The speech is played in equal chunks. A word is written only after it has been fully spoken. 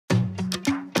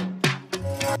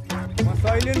म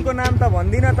सैलुनको नाम त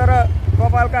भन्दिनँ तर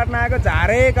कपाल काट्न आएको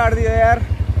झारै काट्दियो यार।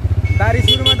 दारी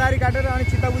सुरुमा दारी काटेर अनि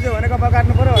चित्त बुझ्यो भने कपाल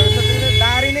काट्नु पर्यो भनेर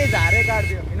दारी नै झारै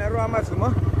काट्दियो। यिनीहरूमा छु म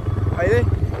अहिले।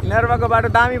 यिनीहरूको बाटो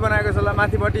दामी बनाएको छ ल,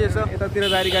 माथिपट्टि यसो यतातिर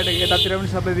दारी काटेको, यतातिर पनि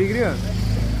सबै बिग्रियो।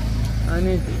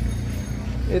 अनि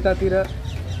यतातिर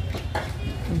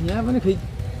यहाँ पनि खै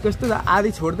कस्तो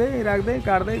आधी छोड्दै राख्दै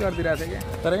काट्दै गरिदिरहेको छ क्या।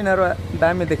 तर यिनीहरू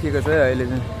दामी देखिएको छ है अहिले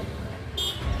चाहिँ।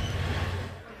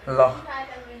 ल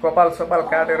कपाल सपाल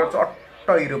काटेर चट्ट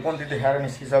हिरोपन्थी देखाएर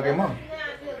निस्किसकेँ म।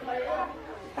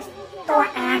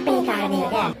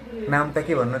 नाम त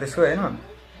के भन्नु त्यसको होइन,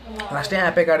 लास्टै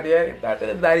आँपे काटिदियो यार।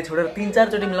 दारी छोडेर 3-4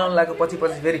 चोटि मिलाउनु लाग्यो। पछि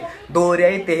फेरि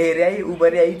दोहोऱ्याई तेहेऱ्याई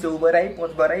उबऱ्याई चौबराई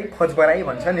पोचबराई फचबराई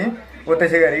भन्छ नि, हो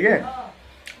त्यसै गरी के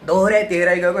दोहोऱ्याई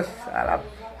तेहेराई गएको साला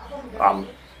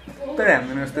तर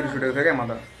हामीलाई यस्तो रिस उठेको थियो क्या। म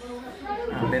त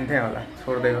हाल्दैन थिएँ होला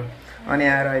छोडिदिएको। अनि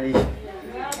आएर अहिले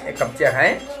एक कप चिया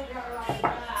खाएँ।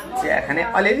 चिया खाने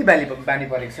अलिअलि बानी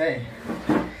परेको छ है।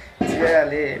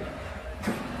 चियाले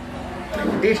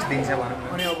टेस्ट दिन्छ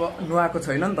भनौँ। अनि अब नुहाएको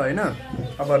छैन नि त होइन,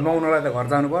 अब नुहाउनलाई त घर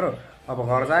जानु पऱ्यो। अब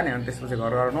घर जाने अनि त्यसपछि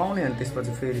घर गएर नुहाउने अनि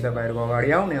त्यसपछि फेरि तपाईँहरूको अगाडि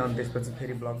आउने अनि त्यसपछि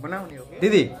फेरि ब्लग बनाउने हो।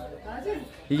 दिदी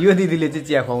यो दिदीले चाहिँ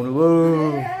चिया खुवाउनु भयो।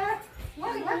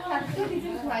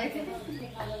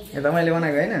 यता मैले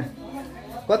बनाएको होइन।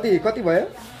 कति भयो?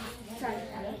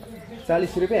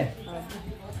 40 रुपियाँ।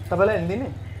 तपाईँलाई नि दिने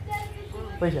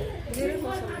पैसा?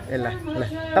 ए ल ल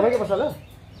तपाईँको पसल हो?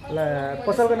 ल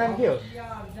पसलको नाम के हो?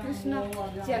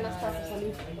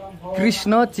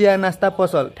 कृष्ण चिया नास्ता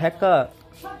पसल। ठ्याक्क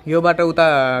यो बाटो उता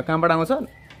कहाँबाट आउँछ?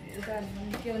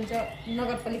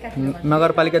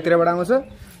 नगरपालिकातिरबाट आउँछ।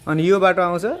 अनि यो बाटो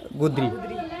आउँछ गुद्री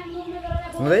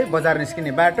हुँदै बजार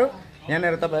निस्किने बाटो।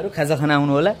 यहाँनिर तपाईँहरू खाजा खाना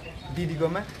आउनु होला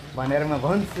दिदीकोमा भनेर म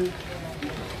भन्छु।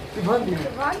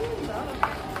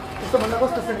 त्यस्तो भन्दा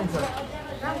कस्तो सुनिन्छ?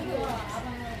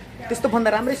 त्यस्तो भन्दा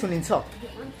राम्रै सुनिन्छ।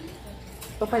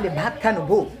 तपाईँले भात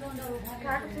खानुभयो?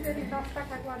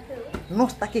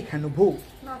 नास्ता के खानुभयो?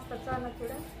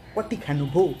 कति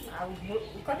खानुभयो?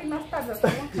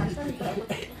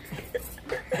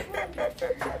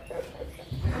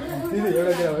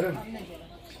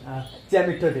 चिया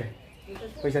मिठो थियो।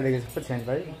 पैसा दिएको पछि छैन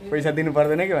भाइ, पैसा दिनु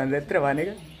पर्दैन कि भन्छ यत्रो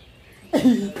भनेको।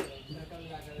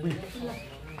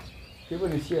 के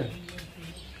पनि सियो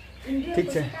ठिक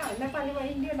छ।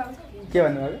 के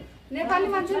भन्नुभयो? नेपाली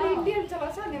मान्छेले इन्डियन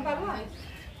चलाउँछ नेपालमा।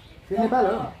 यो नेपाल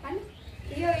हो?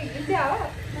 यो इन्डिया हो।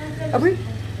 अब यो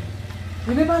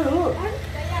नेपाल हो?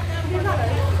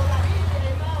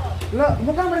 ल म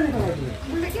कहाँबाट नेपाल आएको?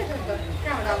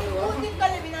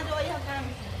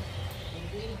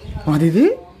 दिदी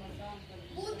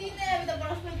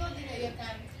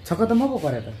छक्क त म पो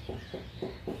परे त।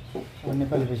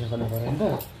 नेपाली पैसा खानु पऱ्यो नि त।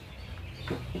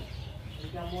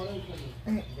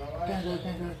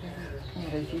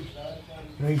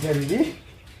 रहेछ दिदी।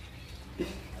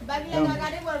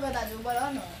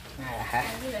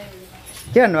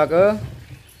 के भन्नुभएको?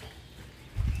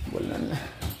 बोल्नु न,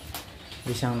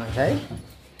 बिसाउनु है।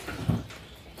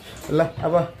 ल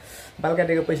अब बाल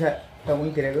काटेको पैसा त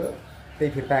उनीतिरको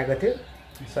त्यही फिर्ता आएको थियो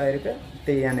 100 रुपियाँ।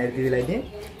 त्यही यहाँनिर दिदीलाई दिएँ।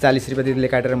 40 रुपियाँ दिदीले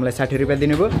काटेर मलाई 60 रुपियाँ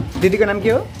दिनुभयो। दिदीको नाम के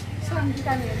हो?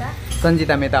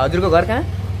 सन्जिता मेहता। हजुरको घर कहाँ?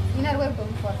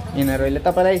 यिनीहरू अहिले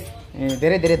तपाईँलाई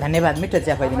धेरै धेरै धन्यवाद मिठो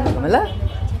चिया खुवाइदिनु भएकोमा। ल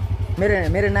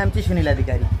मेरो नाम चाहिँ सुनिल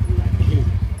अधिकारी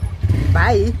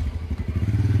भाइ।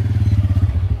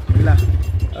 ल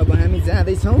अब हामी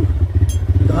जाँदैछौँ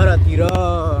घरतिर।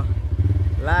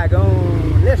 लागौँ।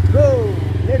 Let's go.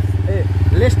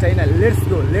 लेट्स होइन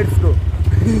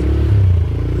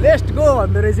लेट्स गो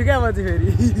भन्दो रहेछ क्या म चाहिँ फेरि।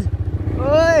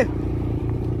 ओए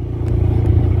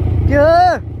के हो?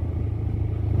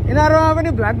 यिनीहरूमा पनि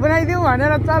भ्लग बनाइदिउँ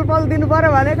भनेर चलपल दिनु पर्यो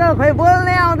भनेको, खोइ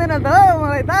बोल्नै आउँदैन त हौ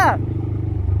मलाई त।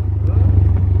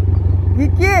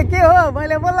 के हो?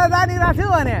 मैले बोल्न जानिरहेको छु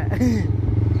भने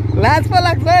लाज पो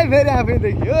लाग्छ है फेरि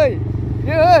आफैदेखि। ओइ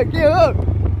के हो?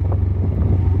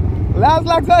 लाज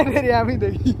लाग्छ है फेरि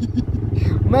आफैदेखि।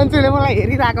 मान्छेले मलाई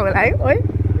हेरिरहेको होला है। ओइ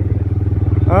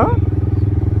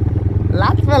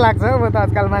लाज पो लाग्छ हौ म त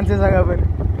आजकल मान्छेसँग पनि।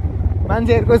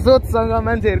 मान्छेहरूको सोचसँग,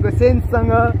 मान्छेहरूको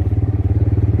सेन्ससँग,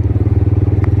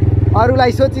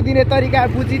 अरूलाई सोचिदिने तरिका,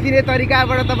 बुझिदिने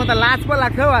तरिकाबाट त म त लाज पो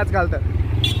लाग्छ हौ आजकल त।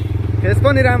 फेस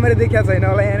पनि राम्ररी देखिया छैन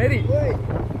होला यहाँनिर।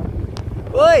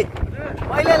 ओइ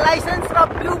मैले लाइसेन्स र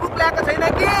ब्लू बुक ल्याएको छैन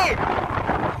कि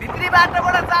भित्री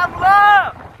बाटोबाट जाम ल।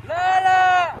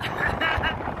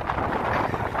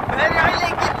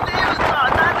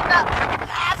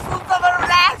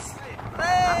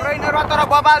 हाम्रो यिनीहरू तर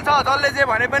बबाल छ। जसले जे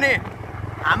भने पनि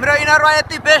हाम्रो यिनीहरू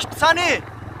यति बेस्ट छ नि।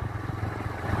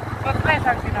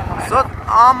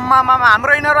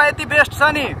 हाम्रो यिनीहरू यति बेस्ट छ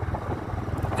नि।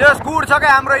 जस गुड छ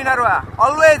क्या हाम्रो इनरुवा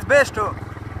अलवेज बेस्ट हो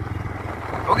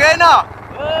कि होइन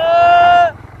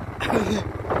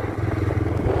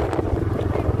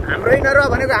हाम्रो इनरुवा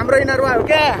भनेको हाम्रो इनरुवा हो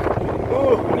क्या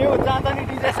न्यू चाँदनी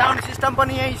डिजे साउन्ड सिस्टम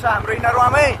पनि यही छ हाम्रो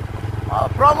इनरुवामै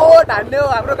प्रमोट हान्ने हो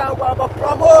हाम्रो गाउँको अब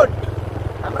प्रमोट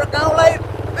हाम्रो गाउँलाई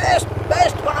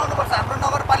बेस्ट बनाउनुपर्छ हाम्रो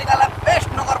नगरपालिकालाई बेस्ट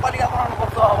नगरपालिका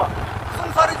बनाउनुपर्छ अब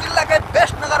सुनसरी जिल्लाकै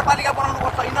बेस्ट नगरपालिका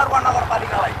बनाउनुपर्छ इनरुवा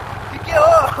नगरपालिकालाई के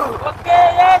हो ओके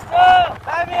यस हो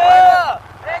हामी हो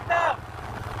एकदम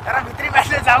तर भित्री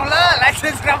बाहिर जाउँ ल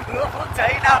लाइसेन्स राम्रो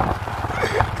छैन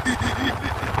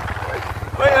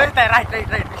ओइ त राइट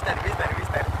बिस्तारै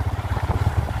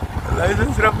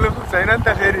लाइसेन्स राम्रो छैन नि त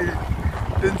फेरि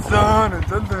टेन्सन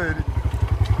हुन्छ नि त फेरि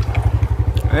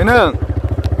होइन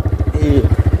ए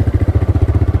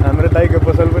हाम्रो दाइको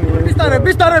पसल पनि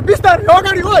बिस्तारै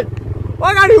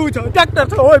अगाडि हुन्छ ट्र्याक्टर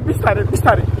छ ओइ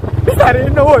बिस्तारै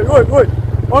हिँड्न ओइ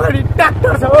अगाडि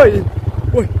ट्र्याक्टर छ ओइ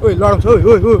लडाउँछ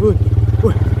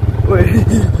ओइ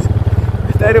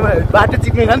बिस्तारै बाटो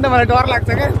चिक्ने छ नि त मलाई डर लाग्छ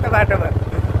क्या यस्तो बाटोमा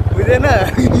बुझेन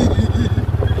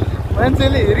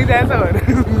मान्छेले हेरिरहेछ भने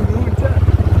हुन्छ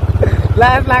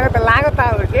लाज लाग्यो त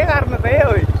अब के गर्नु त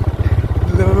ओइ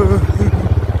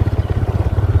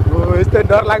यस्तो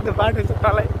डर लाग्दो बाटो छ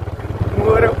तँलाई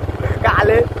मोर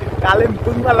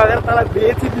कालिम्पोङमा लगेर तँलाई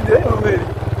बेचिदिन्छ है म फेरि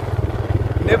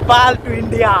नेपाल टु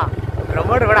इन्डिया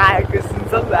भ्रमणबाट आएको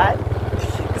सुन्छौ भाइ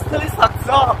त्यस्तोले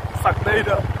सक्दैन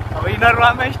अब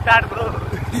इनरुवामै स्टार्ट ब्रो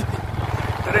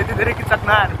तर यति धेरै किचक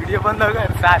नहान भिडियो बन्द गर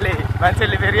साले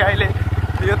मान्छेले फेरि अहिले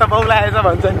यो त बाउ लागेछ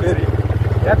भन्छन् फेरि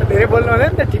यहाँ त धेरै बोल्नु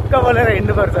हुँदैन नि त ठिक्क बोलेर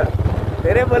हिँड्नुपर्छ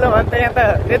धेरै बोल्यो भने त यहाँ त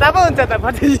नेता पो हुन्छ त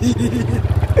पछि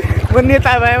म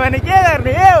नेता भयो भने के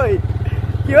गर्ने ए हो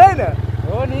कि होइन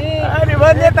हो नि अनि म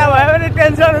नेता भयो भने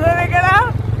टेन्सन हुँदैन केटा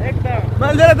एकदम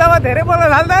मान्छेले जब धेरै बोल्न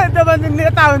थाल्दा त्यो मान्छे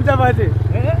नेता हुन्छ पछि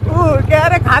के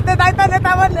अरे खाते चाहिँ त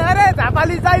नेता भन्ने अरे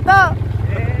झापाली चाहिँ त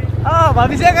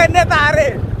भविष्यका नेता अरे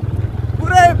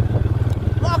पुरै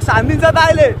बक्स हानिदिन्छ त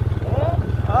अहिले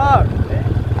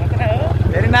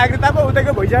फेरि नागरिकता पो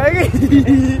उतैको भइसक्यो कि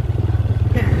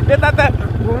यता त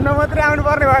घुम्न मात्रै आउनु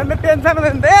पर्ने भयो भने त टेन्सन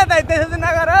हुँदैन त दाइ त्यसो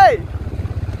नगर है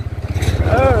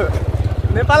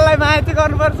नेपाललाई माया चाहिँ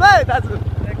गर्नुपर्छ है दाजु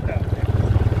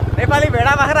नेपाली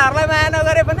भेडा बाख्राहरूलाई माया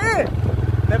नगरे पनि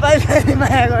नेपालीलाई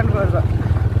माया गर्नुपर्छ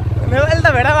नेपाली त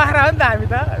भेडा बाख्रा हो नि त हामी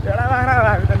त भेडा बाख्रा हो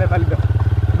हामी त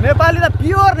नेपाली त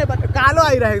प्योर नेपाली कालो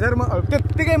आइरहेको छ म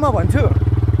त्यत्तिकै म भन्छु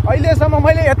अहिलेसम्म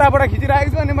मैले यताबाट खिचिरहेको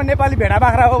छु अनि म नेपाली भेडा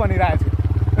बाख्रा हो भनिरहेको छु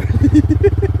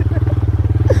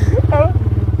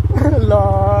ल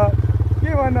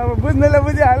के भन्नु अब बुझ्नेले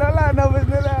बुझिहाल्यो होला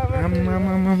नबुझ्नेले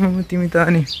अब तिमी त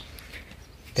अनि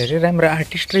धेरै राम्रो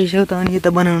आर्टिस्ट रहेछौ त अनि यो त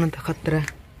बनाउनु त खतरा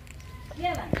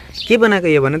के बनाएको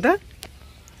यो भन त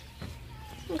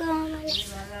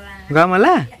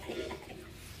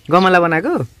गमला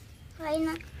बनाएको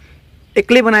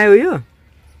एक्लै बनायो यो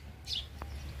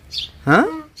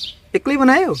एक्लै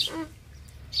बनायो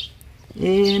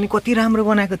ए अनि कति राम्रो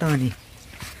बनाएको त अनि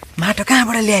माटो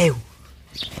कहाँबाट ल्यायौ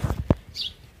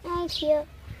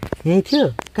यही थियो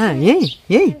कहाँ यही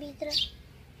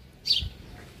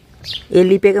ए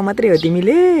लिपेको मात्रै हो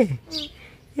तिमीले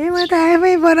ए म त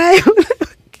आएमै बनायो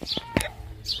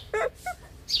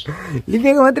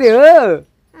लिपेको मात्रै हो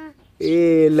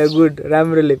ए ल गुड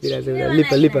राम्रो लिपिरहेको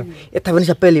छ लिप यता पनि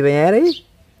सबै लिप यहाँ है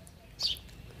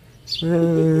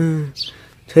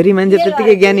छोरी मान्छे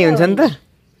त्यत्तिकै ज्ञानी हुन्छ नि त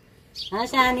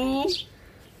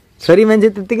छोरी मान्छे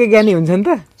त्यत्तिकै ज्ञानी हुन्छ नि त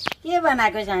के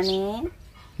बनाएको सानी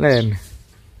ल हेर्नु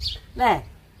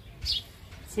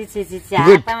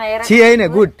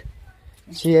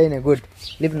छि होइन गुड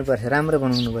लिप्नुपर्छ राम्रो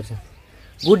बनाउनुपर्छ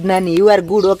गुड नानी you are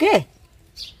good okay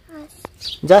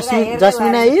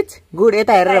Jasmina is good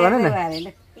यता हेरेर भन न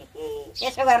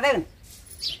यसो गर्दै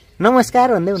नमस्कार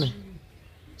भन्दै न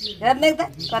हेर्ने त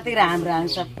कति राम्रो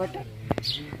आउँछ फोटो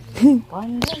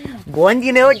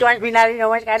भन्जिने हो जस्मिनाले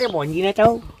नमस्कार भन्जिने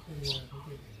छौ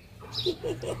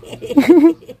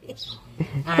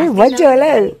भन्छ होला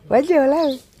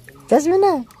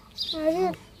जस्मिना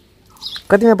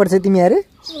कतिमा पढ्छौ तिमी अरे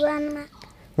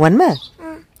 1 मा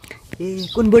ए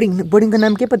कुन बोर्डिङको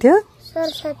नाम के पो थियो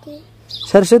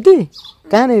सरस्वती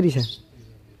कहाँनेरि छ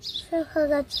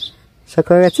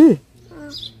सखगाछी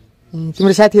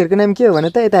तिम्रो साथीहरूको नाम के हो भन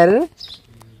त यता हेरेर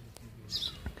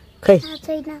खै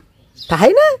थाहा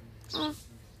छैन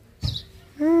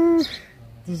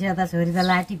तिसा त छोरी त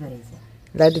लाठी परेछ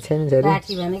लाठी छैन छोरी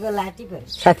लाठी भनेको लाठी परेछ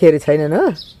साथीहरू छैनन् हो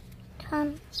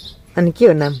अनि के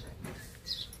हो नाम